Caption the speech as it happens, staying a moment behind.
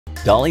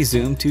Dolly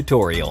Zoom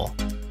tutorial,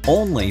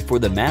 only for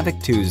the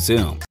Mavic 2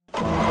 Zoom.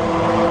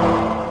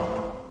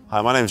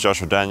 Hi, my name is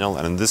Joshua Daniel,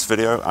 and in this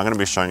video I'm going to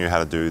be showing you how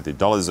to do the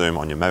Dolly Zoom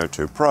on your Mavic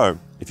 2 Pro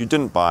if you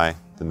didn't buy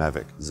the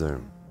Mavic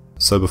Zoom.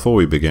 So before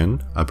we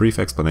begin, a brief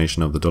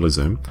explanation of the Dolly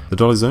Zoom. The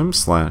Dolly Zoom /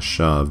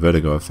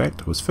 Vertigo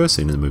effect was first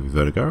seen in the movie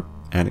Vertigo,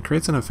 and it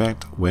creates an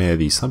effect where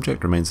the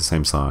subject remains the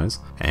same size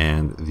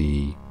and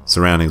the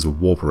surroundings will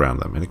warp around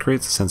them, and it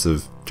creates a sense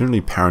of generally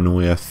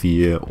paranoia,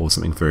 fear, or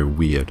something very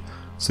weird.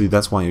 So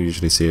that's why you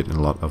usually see it in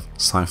a lot of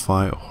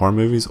sci-fi or horror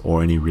movies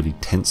or any really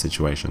tense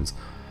situations.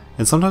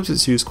 And sometimes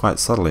it's used quite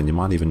subtly and you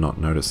might even not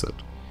notice it.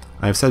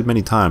 I have said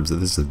many times that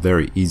this is a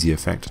very easy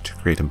effect to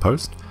create in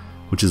post,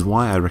 which is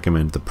why I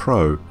recommend the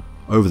Pro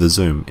over the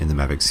Zoom in the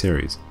Mavic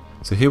series.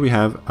 So here we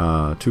have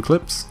two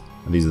clips,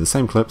 and these are the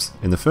same clips.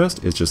 In the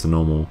first is just a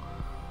normal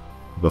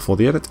before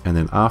the edit, and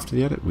then after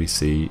the edit we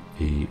see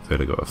a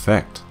Vertigo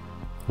effect,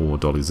 or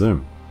Dolly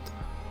Zoom.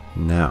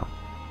 Now,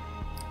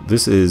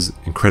 this is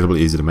incredibly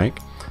easy to make.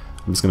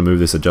 I'm just going to move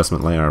this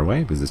adjustment layer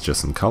away because it's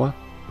just some color,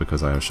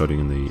 because I was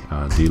showing in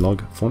the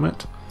D-Log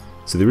format.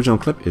 So the original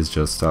clip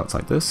starts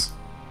like this,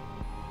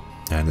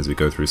 and as we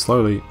go through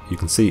slowly, you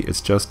can see it's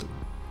just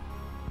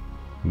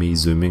me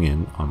zooming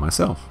in on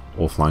myself,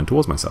 or flying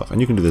towards myself.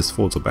 And you can do this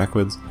forwards or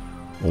backwards,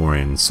 or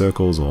in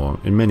circles, or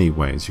in many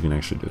ways you can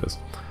actually do this.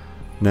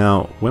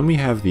 Now, when we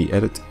have the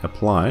edit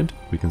applied,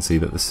 we can see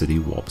that the city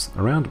warps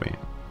around me.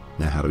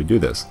 Now, how do we do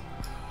this?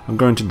 I'm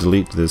going to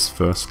delete this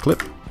first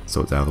clip, so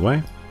it's out of the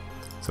way.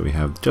 So we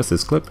have just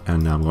this clip,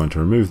 and now I'm going to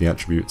remove the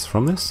attributes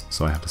from this,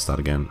 so I have to start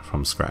again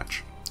from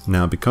scratch.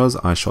 Now, because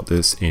I shot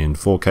this in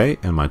 4K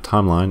and my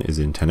timeline is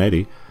in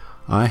 1080,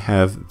 I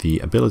have the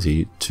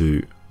ability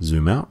to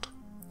zoom out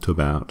to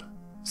about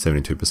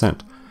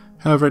 72%.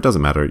 However, it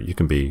doesn't matter. You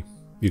could be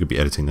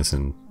editing this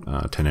in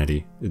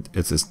 1080. It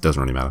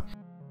doesn't really matter.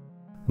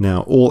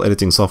 Now, all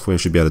editing software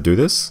should be able to do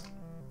this,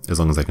 as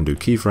long as they can do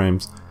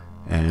keyframes,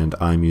 and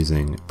I'm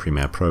using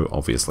Premiere Pro,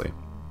 obviously.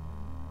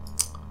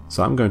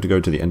 So I'm going to go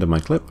to the end of my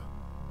clip,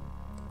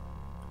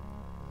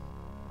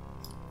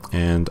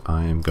 and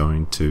I am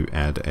going to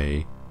add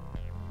a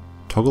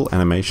toggle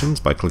animations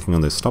by clicking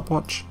on this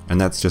stopwatch, and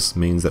that just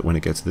means that when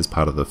it gets to this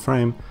part of the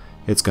frame,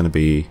 it's going to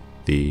be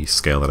the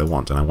scale that I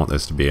want, and I want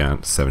this to be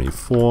at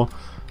 74,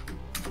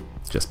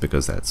 just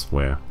because that's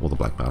where all the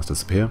black bars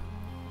disappear.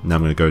 Now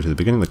I'm going to go to the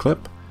beginning of the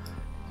clip,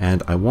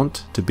 and I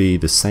want to be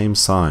the same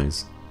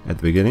size at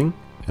the beginning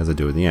as I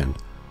do at the end.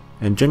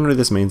 And generally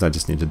this means I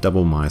just need to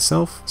double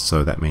myself,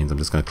 so that means I'm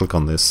just going to click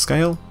on this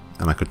scale,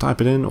 and I could type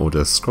it in or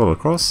just scroll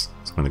across.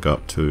 So I'm going to go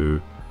up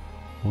to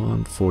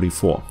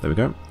 144, there we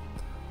go.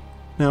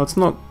 Now it's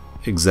not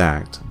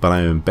exact, but I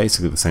am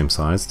basically the same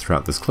size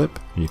throughout this clip,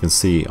 and you can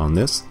see on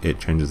this, it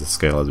changes the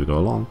scale as we go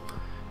along,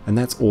 and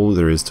that's all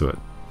there is to it.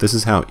 This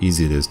is how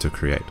easy it is to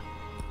create.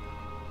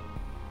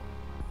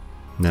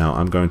 Now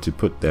I'm going to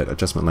put that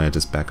adjustment layer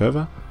just back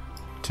over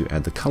to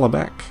add the color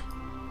back.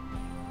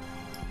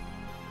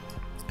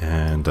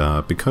 And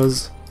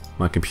because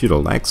my computer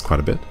lags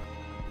quite a bit,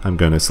 I'm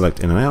going to select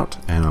in and out,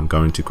 and I'm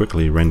going to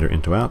quickly render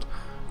into out.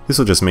 This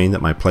will just mean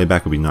that my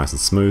playback will be nice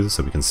and smooth,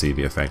 so we can see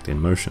the effect in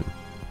motion.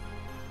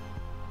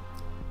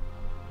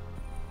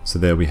 So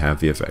there we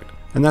have the effect,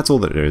 and that's all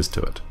that there is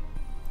to it.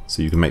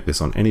 So you can make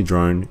this on any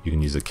drone, you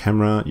can use a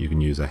camera, you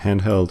can use a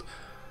handheld,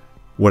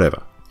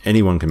 whatever.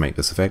 Anyone can make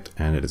this effect,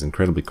 and it is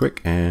incredibly quick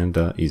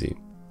and easy.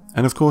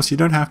 And of course, you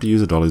don't have to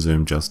use a Dolly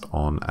Zoom just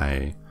on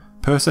a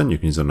person. You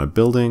can use it on a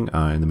building.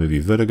 In the movie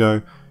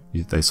Vertigo,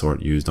 they saw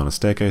it used on a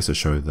staircase to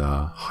show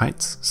the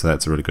heights, so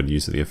that's a really good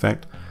use of the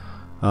effect.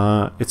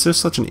 It's just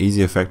such an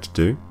easy effect to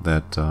do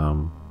that,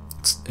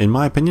 in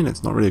my opinion,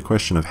 it's not really a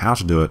question of how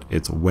to do it,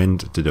 it's when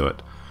to do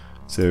it.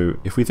 So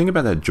if we think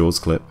about that Jaws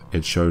clip,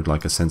 it showed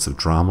like a sense of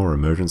drama or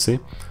emergency.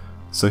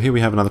 So here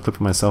we have another clip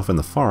of myself in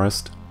the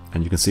forest,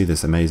 and you can see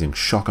this amazing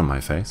shock on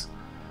my face.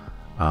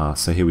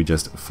 So here we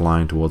just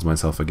flying towards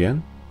myself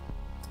again.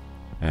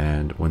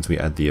 And once we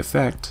add the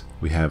effect,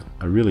 we have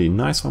a really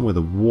nice one where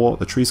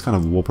the trees kind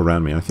of warp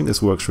around me. And I think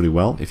this works really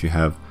well if you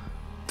have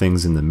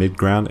things in the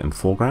midground and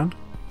foreground.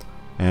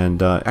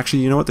 And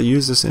actually, you know what? They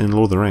use this in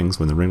Lord of the Rings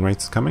when the ring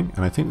race is coming,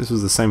 and I think this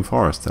was the same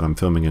forest that I'm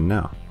filming in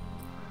now.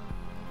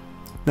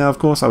 Now, of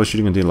course, I was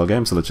shooting a D-Log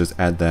game, so let's just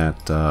add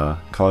that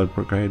color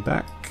grade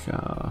back.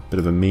 Bit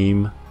of a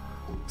meme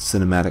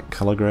cinematic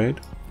color grade.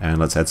 And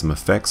let's add some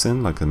effects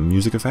in, like the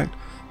music effect.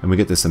 And we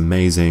get this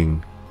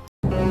amazing...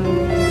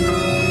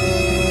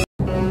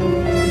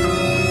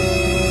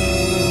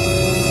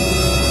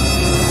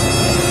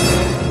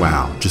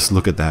 Wow, just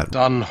look at that.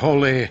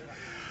 Unholy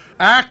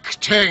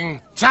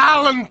acting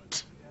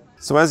talent!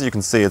 So as you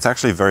can see, it's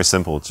actually very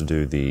simple to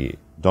do the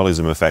Dolly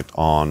Zoom effect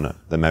on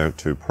the Mavic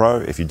 2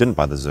 Pro if you didn't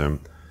buy the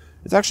Zoom.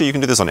 It's actually, you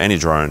can do this on any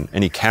drone,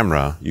 any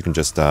camera. You can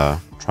just try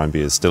and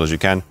be as still as you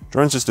can.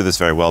 Drones just do this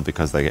very well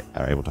because they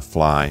are able to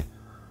fly,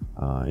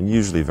 and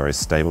usually very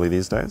stably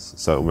these days.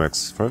 So it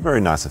works for a very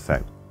nice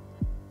effect.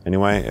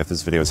 Anyway, if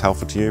this video is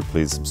helpful to you,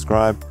 please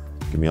subscribe,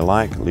 give me a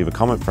like, leave a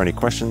comment for any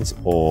questions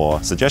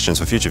or suggestions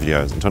for future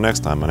videos. Until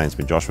next time, my name's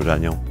been Joshua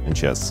Daniel, and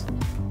cheers.